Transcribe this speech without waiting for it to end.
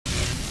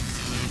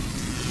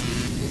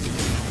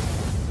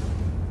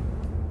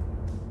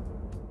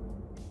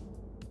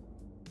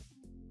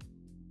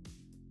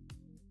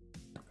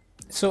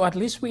So at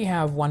least we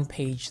have one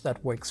page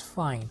that works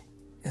fine.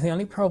 The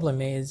only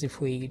problem is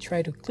if we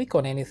try to click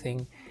on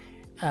anything,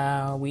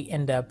 we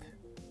end up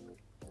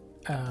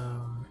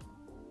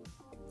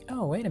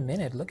oh, wait a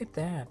minute, look at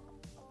that.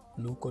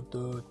 Look at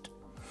that.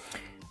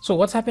 So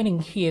what's happening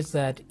here is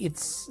that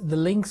the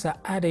links are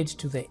added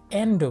to the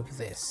end of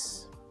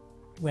this.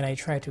 When I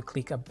try to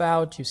click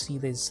about, you see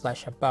there's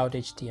 /about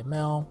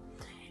HTML,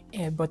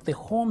 but the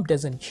home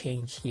doesn't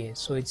change here.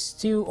 So it's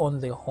still on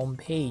the home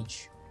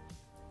page.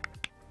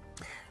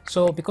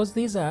 So because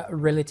these are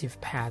relative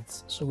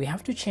paths, so we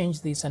have to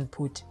change this and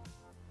put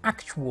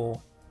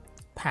actual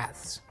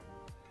paths.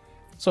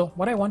 So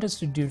what I want us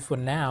to do for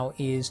now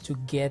is to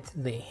get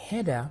the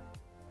header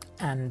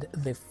and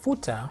the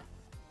footer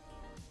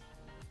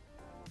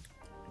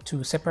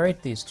to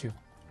separate these two.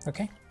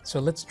 Okay, so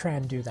let's try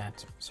and do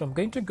that. So I'm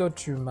going to go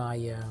to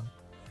my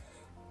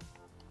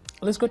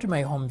let's go to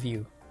my home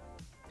view.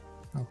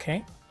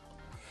 Okay,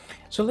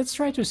 so let's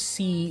try to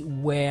see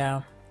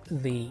where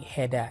the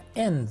header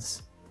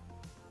ends.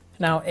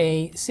 Now,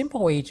 a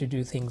simple way to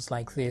do things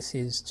like this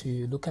is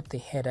to look at the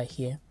header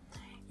here.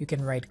 You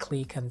can right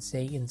click and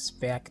say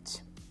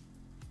inspect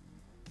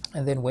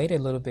and then wait a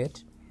little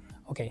bit.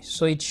 Okay,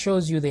 so it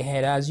shows you the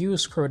header. As you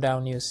scroll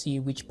down, you'll see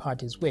which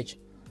part is which.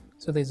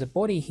 So there's a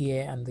body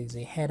here and there's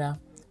a header.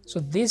 So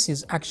this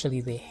is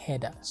actually the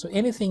header. So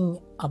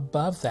anything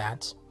above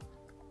that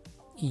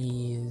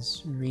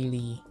is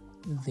really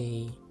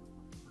the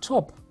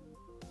top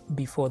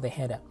before the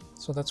header.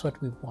 So that's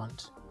what we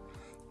want.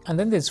 And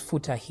then there's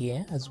footer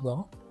here as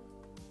well.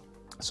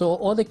 So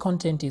all the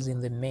content is in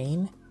the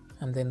main,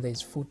 and then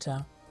there's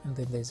footer, and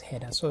then there's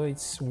header. So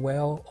it's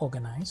well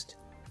organized.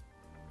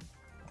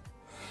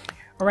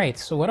 All right,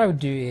 so what I would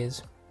do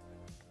is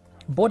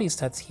body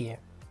starts here,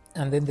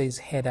 and then there's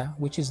header,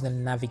 which is the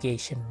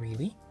navigation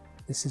really.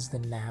 This is the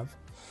nav.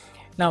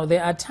 Now,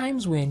 there are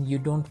times when you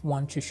don't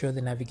want to show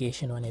the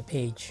navigation on a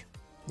page.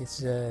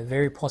 It's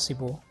very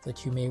possible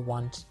that you may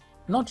want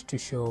not to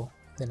show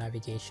the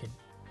navigation,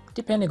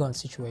 depending on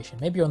situation,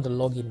 maybe on the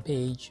login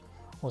page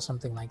or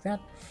something like that.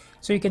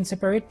 So you can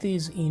separate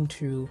these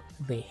into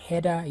the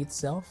header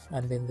itself,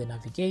 and then the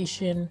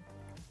navigation,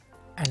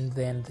 and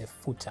then the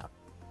footer.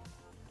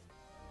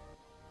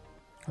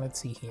 Let's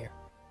see here.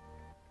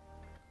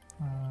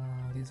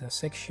 These are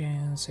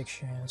section.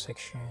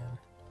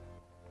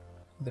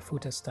 The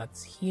footer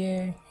starts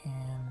here,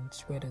 and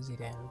where does it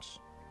end?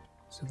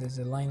 So there's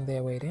a line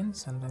there where it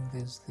ends, and then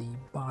there's the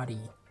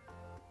body.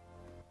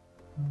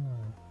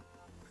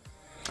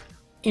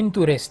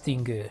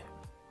 Interesting.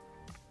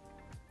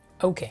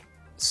 Okay,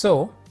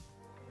 so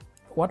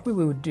what we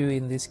will do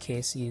in this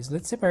case is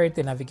let's separate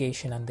the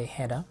navigation and the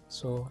header.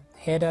 So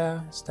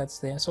header starts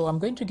there. So I'm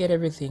going to get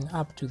everything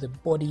up to the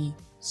body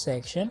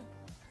section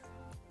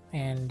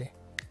and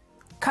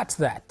cut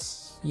that.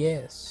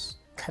 Yes,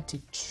 cut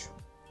it.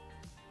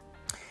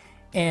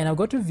 And I'll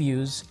go to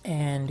views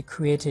and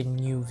create a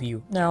new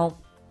view. Now,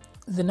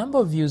 the number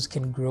of views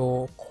can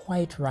grow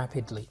quite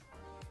rapidly.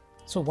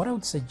 So what I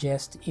would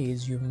suggest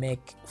is you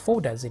make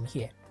folders in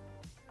here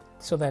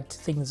so that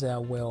things are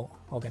well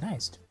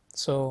organized.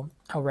 So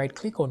I'll right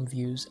click on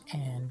views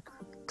and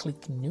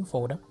click new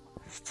folder.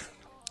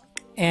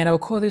 And I'll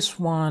call this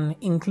one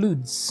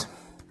includes.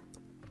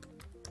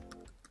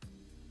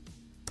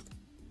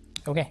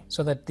 Okay,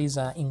 so that these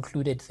are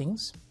included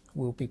things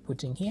we'll be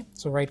putting here.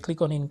 So right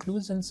click on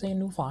includes and say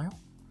new file.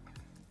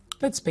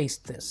 Let's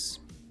paste this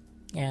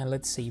and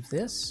let's save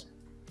this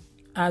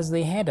as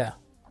the header.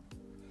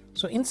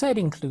 So inside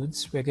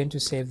includes, we're going to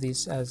save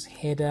this as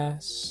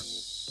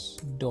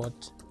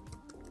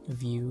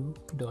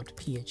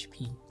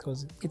header.view.php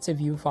because it's a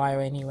view file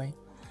anyway.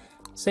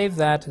 Save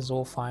that as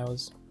all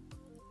files.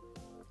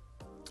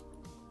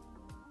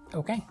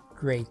 Okay,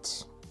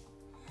 great.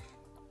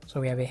 So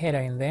we have a header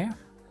in there,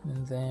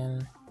 and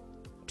then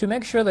to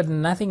make sure that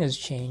nothing has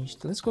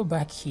changed, let's go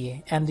back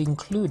here and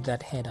include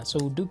that header. So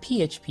we'll do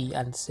PHP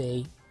and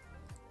say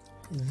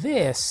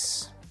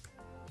this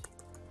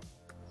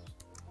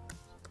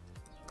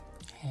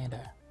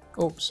header.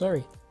 Oh,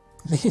 sorry,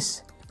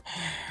 this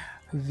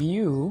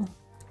view,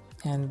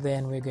 and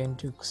then we're going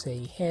to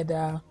say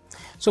header.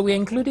 So we're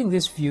including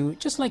this view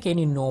just like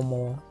any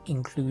normal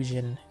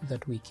inclusion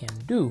that we can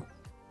do,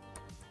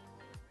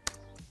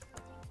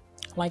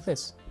 like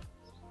this.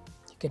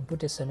 You can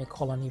put a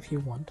semicolon if you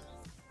want,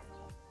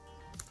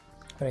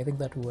 but I think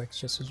that works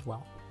just as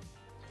well.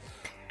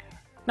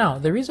 Now,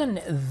 the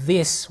reason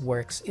this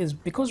works is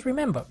because,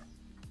 remember,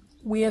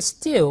 we are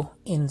still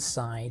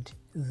inside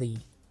the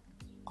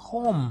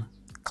home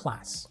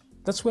class.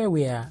 That's where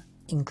we are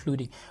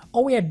including.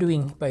 All we are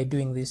doing by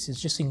doing this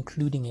is just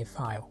including a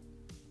file.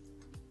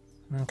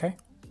 Okay,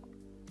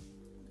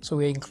 so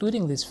we're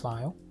including this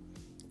file,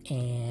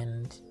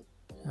 and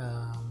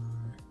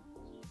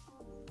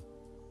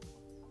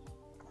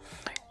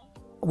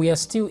we are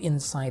still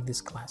inside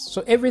this class.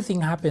 So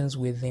everything happens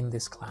within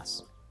this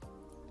class.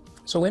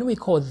 So when we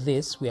call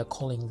this, we are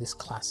calling this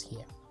class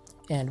here,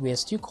 and we are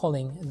still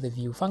calling the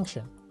view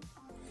function.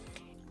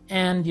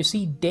 And you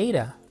see,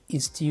 data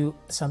is still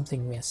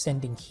something we are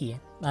sending here.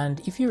 And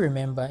if you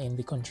remember, in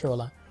the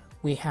controller,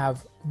 we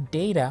have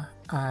data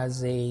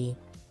as a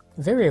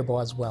variable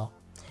as well.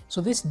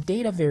 So this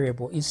data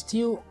variable is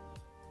still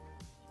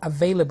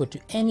available to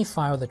any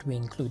file that we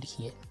include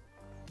here.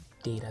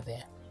 Data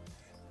there.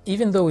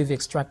 Even though we've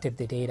extracted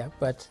the data,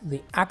 but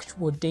the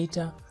actual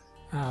data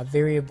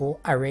variable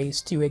array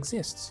still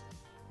exists.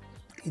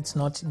 It's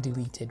not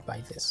deleted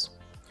by this.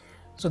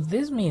 So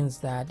this means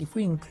that if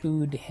we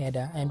include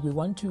header and we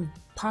want to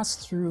pass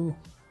through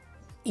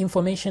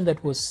information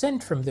that was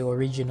sent from the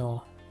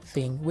original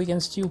thing, we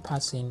can still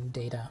pass in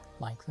data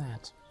like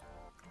that,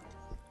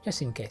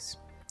 just in case.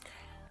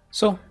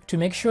 So to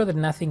make sure that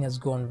nothing has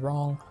gone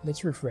wrong,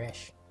 let's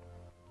refresh.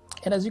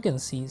 And as you can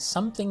see,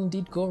 something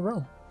did go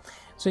wrong.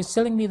 So it's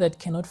telling me that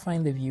cannot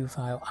find the view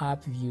file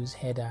app views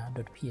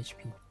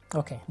header.php.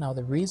 Okay, now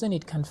the reason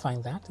it can't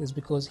find that is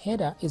because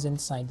header is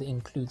inside the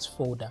includes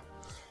folder.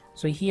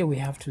 So here we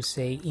have to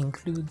say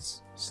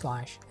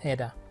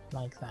includes/header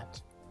like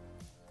that.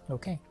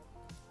 Okay,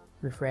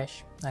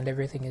 refresh and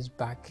everything is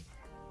back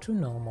to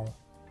normal.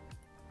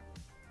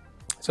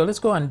 So let's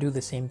go and do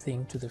the same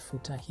thing to the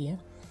footer here,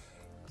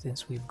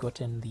 since we've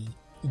gotten the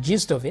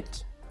gist of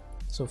it.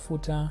 So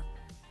footer,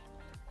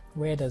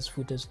 where does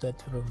footer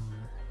start from?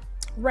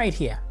 Right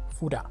here,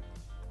 footer.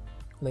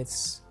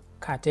 Let's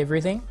cut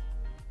everything.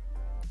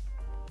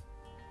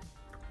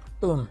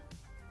 Boom.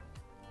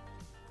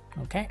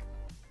 Okay.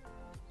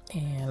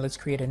 And let's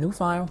create a new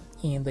file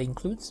in the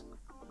includes,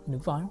 new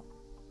file,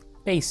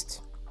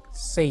 paste,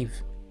 save.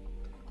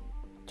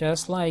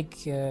 Just like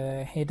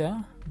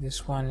header,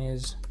 this one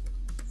is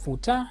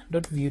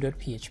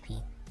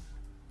footer.view.php.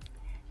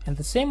 And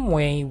the same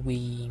way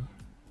we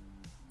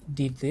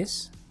did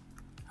this,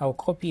 I'll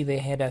copy the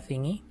header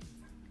thingy,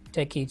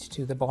 take it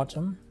to the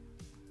bottom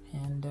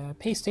and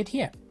paste it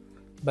here,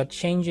 but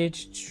change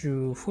it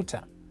to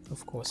footer,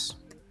 of course.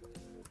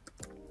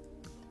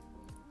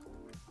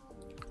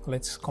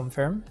 Let's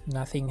confirm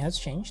nothing has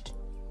changed.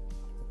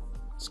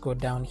 Let's go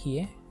down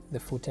here. The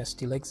footer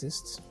still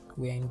exists.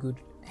 We're in good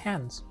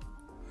hands.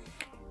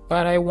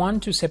 But I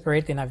want to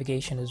separate the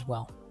navigation as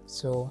well.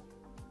 So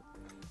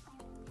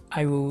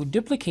I will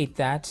duplicate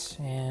that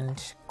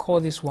and call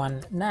this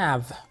one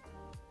nav.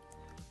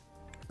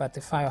 But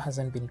the file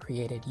hasn't been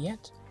created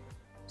yet.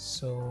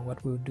 So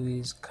what we'll do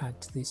is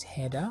cut this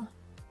header.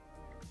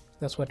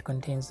 That's what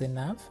contains the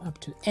nav up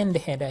to end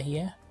header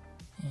here,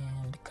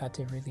 and cut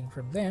everything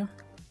from there.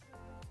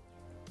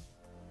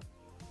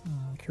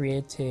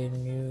 Create a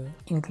new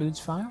includes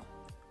file,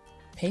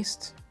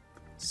 paste,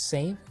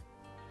 save,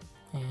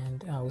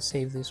 and I will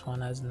save this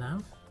one as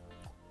nav,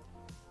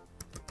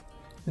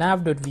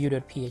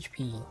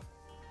 nav.view.php.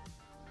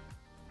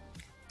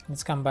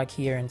 Let's come back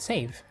here and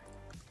save.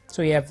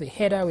 So we have the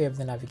header, we have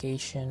the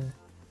navigation,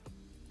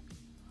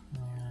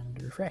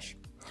 and refresh.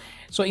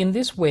 So in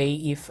this way,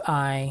 if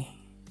I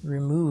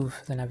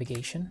remove the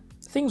navigation,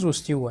 things will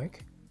still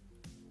work,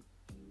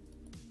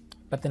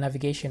 but the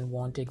navigation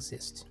won't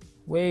exist.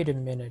 Wait a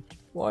minute,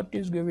 what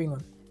is going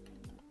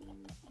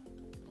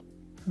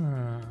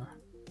on?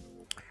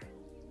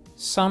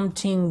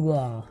 Something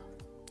wrong.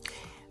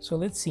 So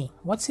let's see,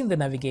 what's in the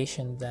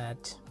navigation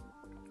that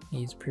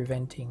is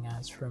preventing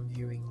us from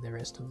viewing the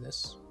rest of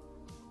this?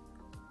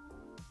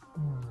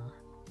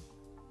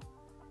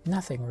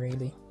 Nothing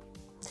really.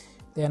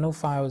 There are no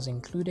files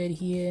included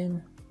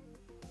here.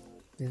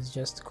 There's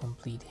just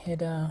complete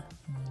header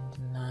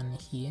and none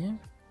here.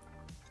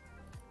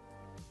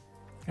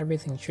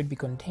 Everything should be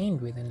contained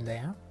within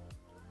there.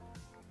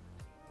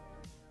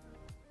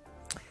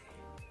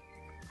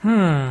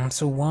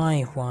 So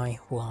why?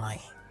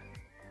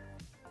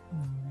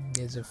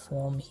 There's a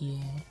form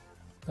here,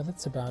 but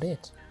that's about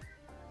it.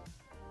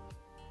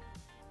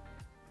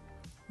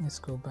 Let's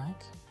go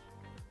back.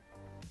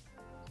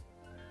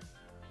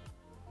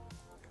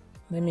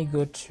 Let me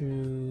go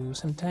to,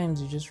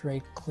 sometimes you just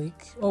right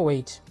click. Oh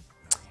wait,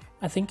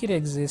 I think it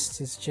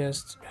exists. It's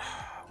just,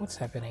 what's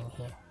happening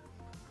here?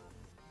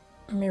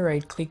 Let me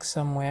right click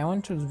somewhere. I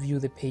want to view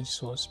the page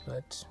source,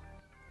 but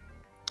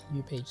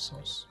view page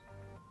source.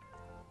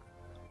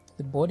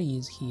 The body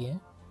is here,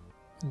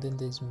 and then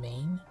there's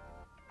main.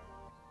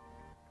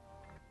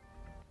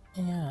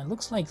 Yeah, it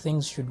looks like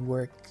things should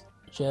work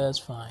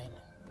just fine,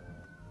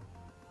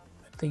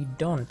 but they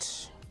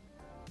don't.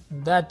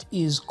 That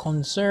is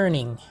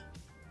concerning.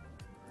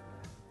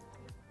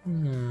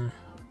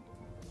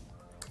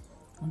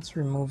 Let's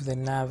remove the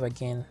nav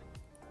again.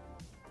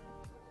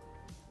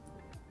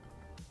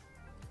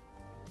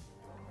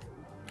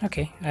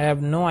 Okay, I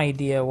have no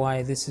idea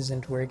why this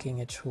isn't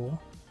working at all,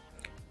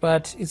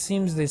 but it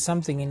seems there's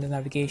something in the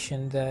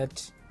navigation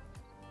that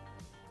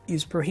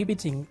is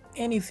prohibiting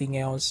anything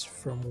else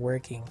from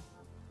working.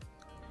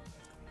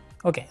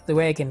 Okay, the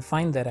way I can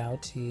find that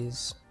out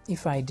is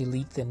if I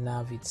delete the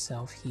nav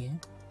itself here,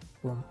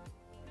 boom,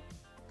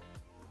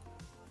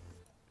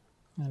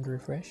 and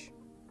refresh.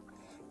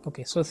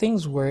 Okay, so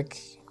things work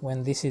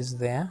when this is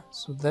there,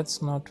 so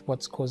that's not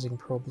what's causing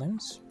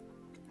problems.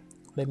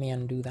 Let me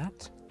undo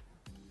that.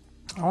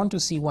 I want to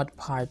see what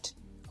part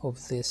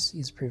of this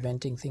is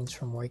preventing things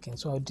from working.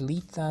 So I'll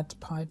delete that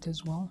part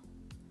as well.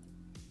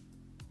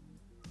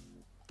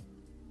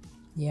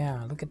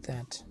 Yeah, look at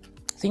that.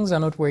 Things are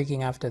not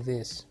working after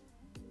this.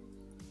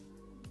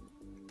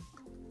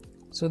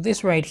 So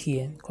this right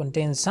here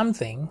contains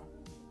something.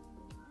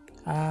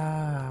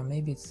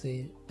 Maybe it's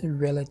the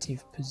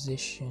relative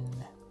position.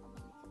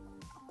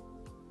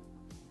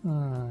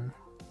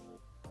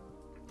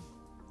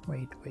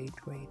 Wait.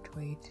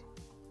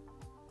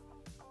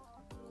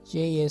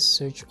 JS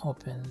search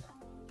open.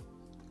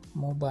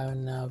 Mobile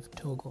nav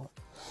toggle.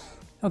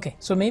 Okay,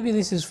 so maybe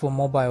this is for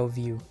mobile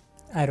view.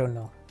 I don't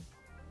know.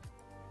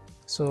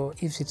 So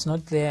if it's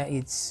not there,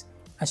 it's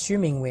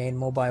assuming we're in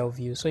mobile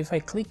view. So if I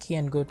click here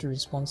and go to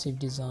responsive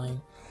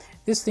design,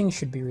 this thing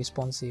should be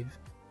responsive.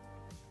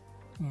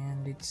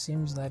 And it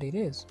seems that it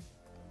is.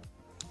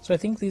 So I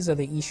think these are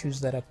the issues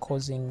that are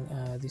causing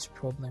this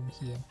problem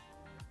here.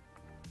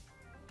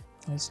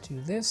 Let's do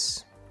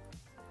this.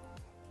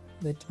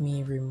 Let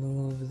me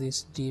remove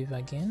this div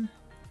again.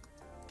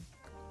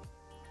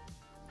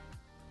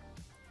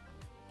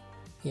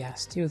 Yeah,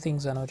 still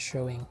things are not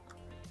showing.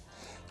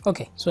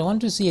 Okay, so I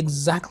want to see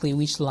exactly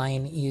which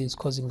line is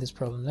causing this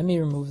problem. Let me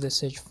remove the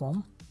search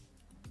form.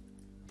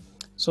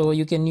 So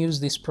you can use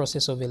this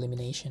process of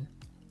elimination.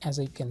 As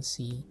you can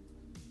see,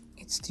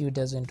 it still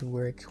doesn't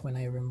work when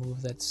I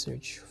remove that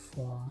search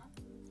form.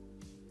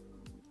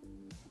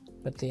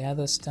 But the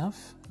other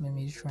stuff, let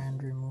me try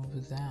and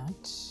remove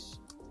that.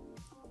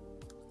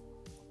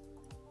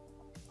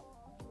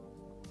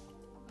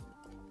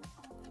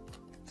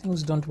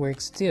 Things don't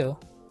work still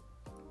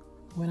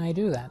when I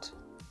do that.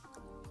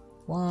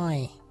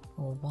 Why?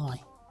 Oh, why?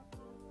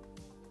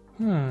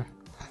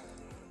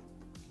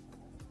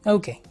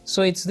 Okay,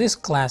 so it's this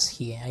class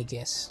here, I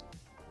guess.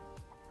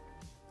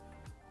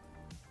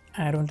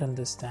 I don't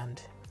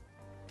understand.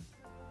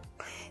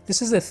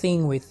 This is the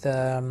thing with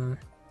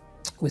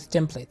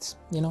templates.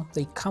 You know,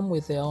 they come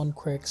with their own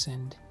quirks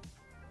and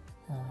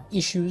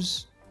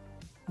issues.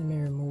 Let me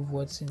remove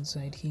what's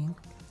inside here.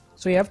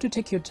 So you have to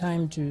take your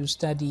time to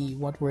study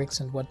what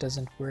works and what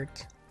doesn't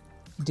work.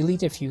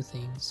 Delete a few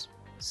things.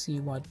 See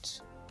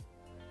what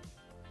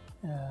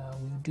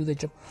will do the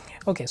job.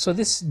 Okay, so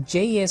this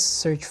JS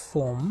search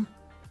form,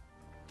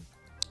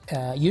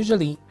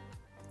 usually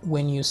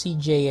when you see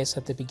JS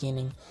at the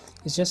beginning,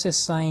 it's just a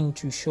sign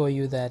to show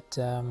you that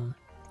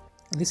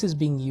this is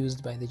being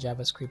used by the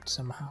JavaScript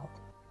somehow.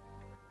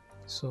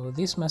 So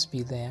this must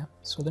be there.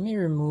 So let me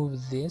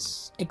remove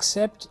this,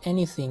 except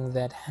anything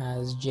that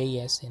has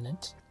JS in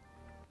it.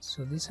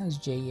 So this has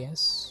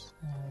JS,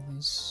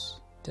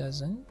 this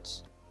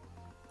doesn't,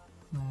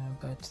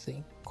 but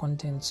the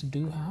contents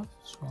do have,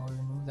 so I'll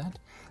remove that.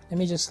 Let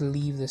me just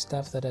leave the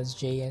stuff that has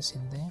JS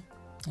in there,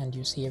 and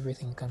you see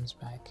everything comes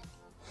back.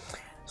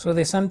 So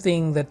there's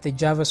something that the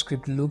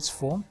JavaScript looks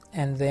for,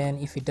 and then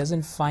if it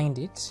doesn't find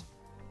it,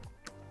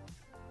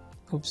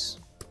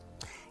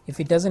 if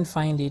it doesn't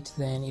find it,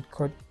 then it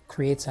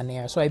creates an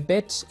error. So I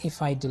bet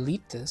if I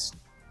delete this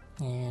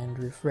and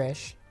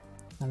refresh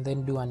and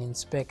then do an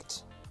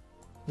inspect,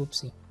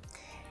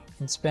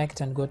 inspect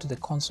and go to the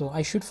console,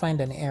 I should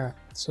find an error.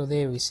 So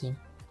there we see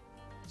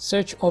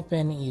search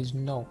open is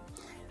no,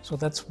 so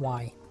that's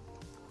why.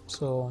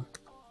 So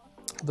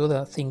those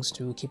are things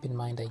to keep in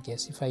mind, I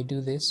guess. If I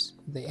do this,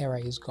 the error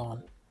is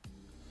gone.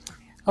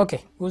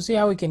 Okay, we'll see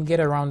how we can get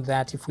around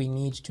that if we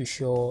need to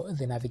show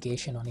the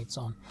navigation on its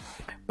own.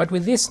 But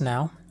with this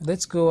now,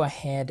 let's go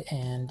ahead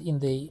and in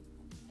the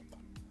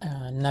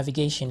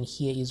navigation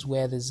here is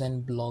where the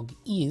Zen blog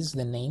is,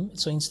 the name.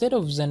 So instead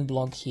of Zen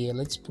blog here,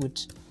 let's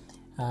put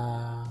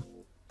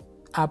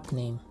app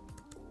name.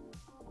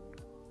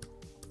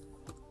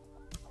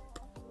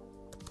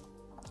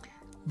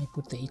 Let me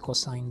put the equal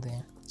sign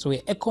there. So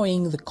we're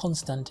echoing the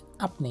constant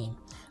app name,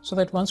 so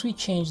that once we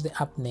change the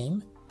app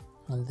name,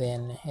 and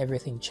then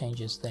everything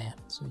changes there.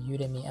 So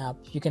Udemy app,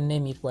 you can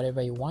name it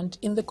whatever you want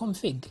in the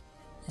config,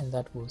 and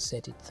that will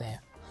set it there.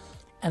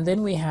 And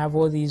then we have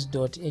all these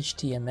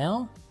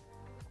 .html.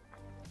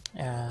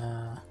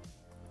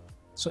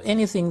 So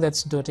anything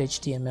that's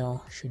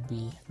 .html should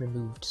be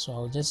removed. So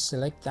I'll just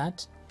select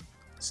that,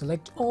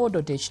 select all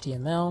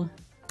 .html,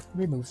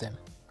 remove them.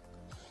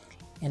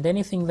 And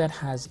anything that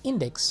has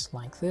index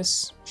like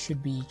this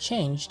should be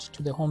changed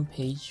to the home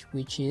page,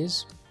 which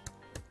is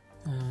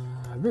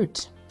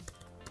root,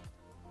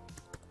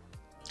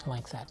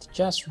 like that,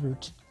 just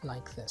root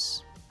like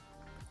this.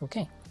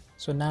 Okay,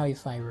 so now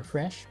if I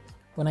refresh,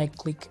 when I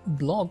click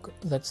blog,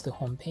 that's the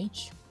home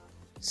page,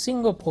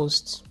 single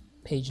post,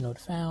 page not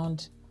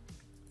found,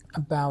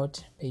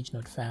 about, page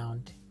not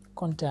found,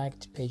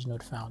 contact, page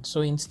not found.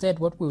 So instead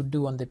what we'll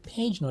do on the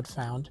page not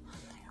found,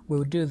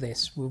 we'll do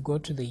this, we'll go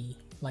to the,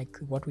 like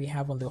what we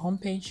have on the home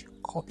page,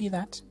 copy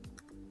that,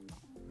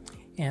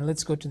 and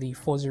let's go to the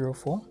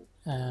 404,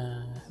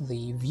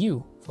 the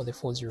view for the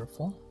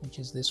 404, which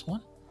is this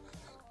one.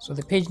 So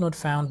the page not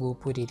found, we'll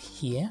put it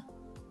here,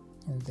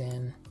 and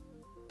then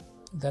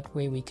that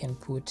way we can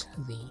put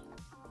the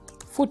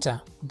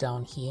footer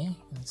down here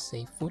and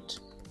say foot.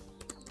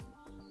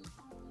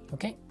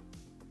 Okay,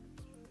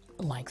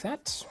 like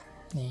that.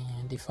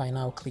 And if I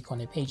now click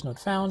on a page not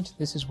found,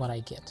 this is what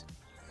I get.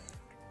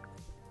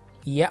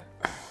 Yeah.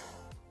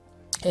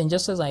 And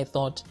just as I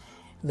thought,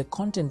 the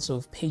contents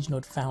of page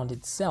not found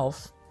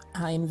itself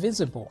are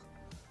invisible,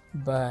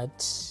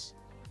 but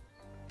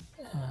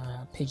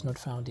page not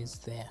found is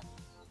there.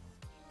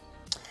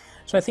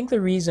 So I think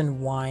the reason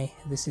why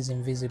this is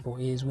invisible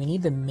is we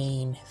need the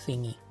main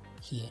thingy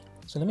here.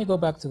 So let me go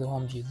back to the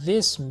home view.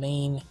 This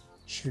main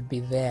should be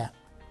there.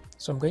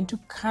 So I'm going to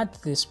cut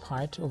this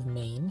part of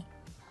main,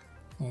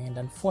 and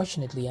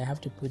unfortunately I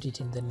have to put it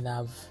in the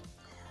nav.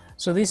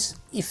 So this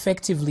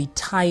effectively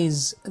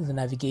ties the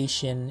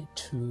navigation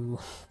to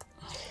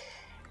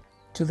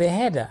the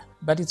header,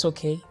 but it's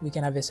okay. We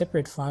can have a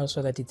separate file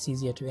so that it's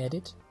easier to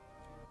edit.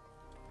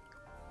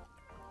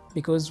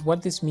 Because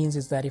what this means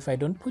is that if I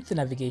don't put the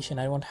navigation,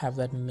 I won't have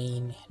that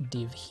main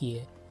div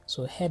here.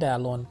 So header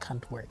alone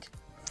can't work.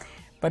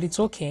 But it's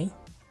okay.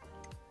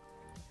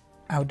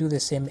 I'll do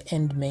the same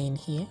end main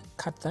here,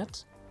 cut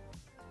that,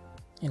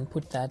 and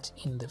put that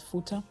in the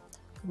footer,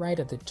 right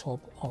at the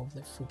top of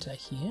the footer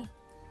here.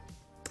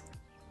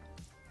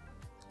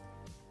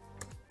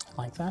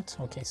 Like that.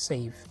 Okay,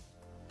 save.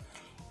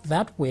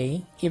 That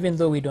way, even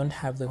though we don't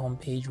have the home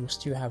page, we'll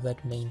still have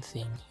that main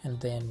thing, and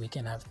then we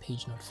can have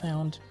page not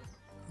found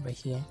over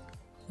here.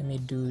 Let me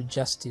do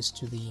justice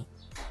to the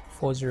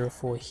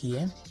 404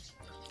 here.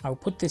 I'll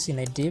put this in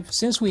a div.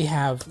 Since we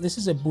have, this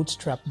is a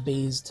bootstrap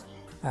based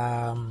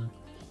template,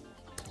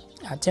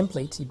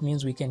 it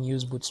means we can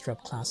use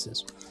bootstrap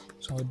classes.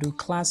 So I'll do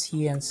class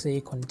here and say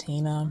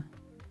container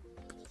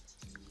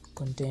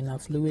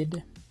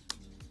fluid,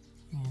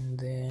 and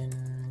then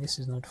this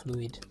is not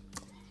fluid,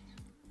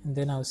 and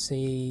then I'll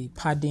say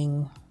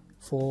padding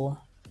 4,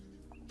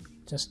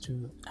 just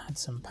to add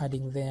some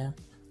padding there,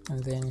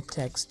 and then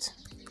text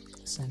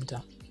center.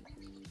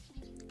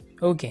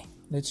 Okay,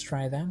 let's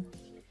try that.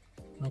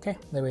 Okay,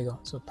 there we go.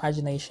 So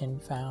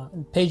pagination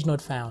found, page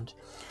not found.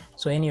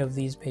 So any of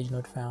these page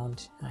not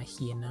found are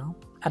here now.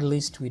 At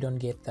least we don't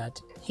get that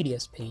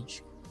hideous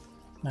page.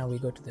 Now we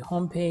go to the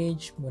home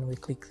page. When we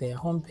click there,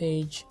 home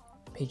page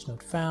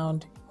not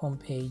found, home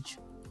page.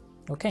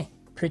 Okay,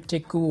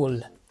 pretty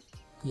cool.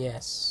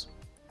 Yes.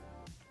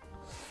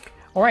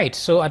 All right,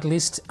 so at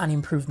least an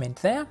improvement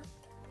there.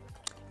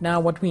 Now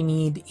what we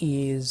need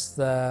is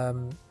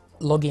the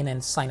login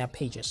and sign up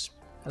pages.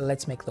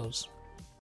 Let's make those.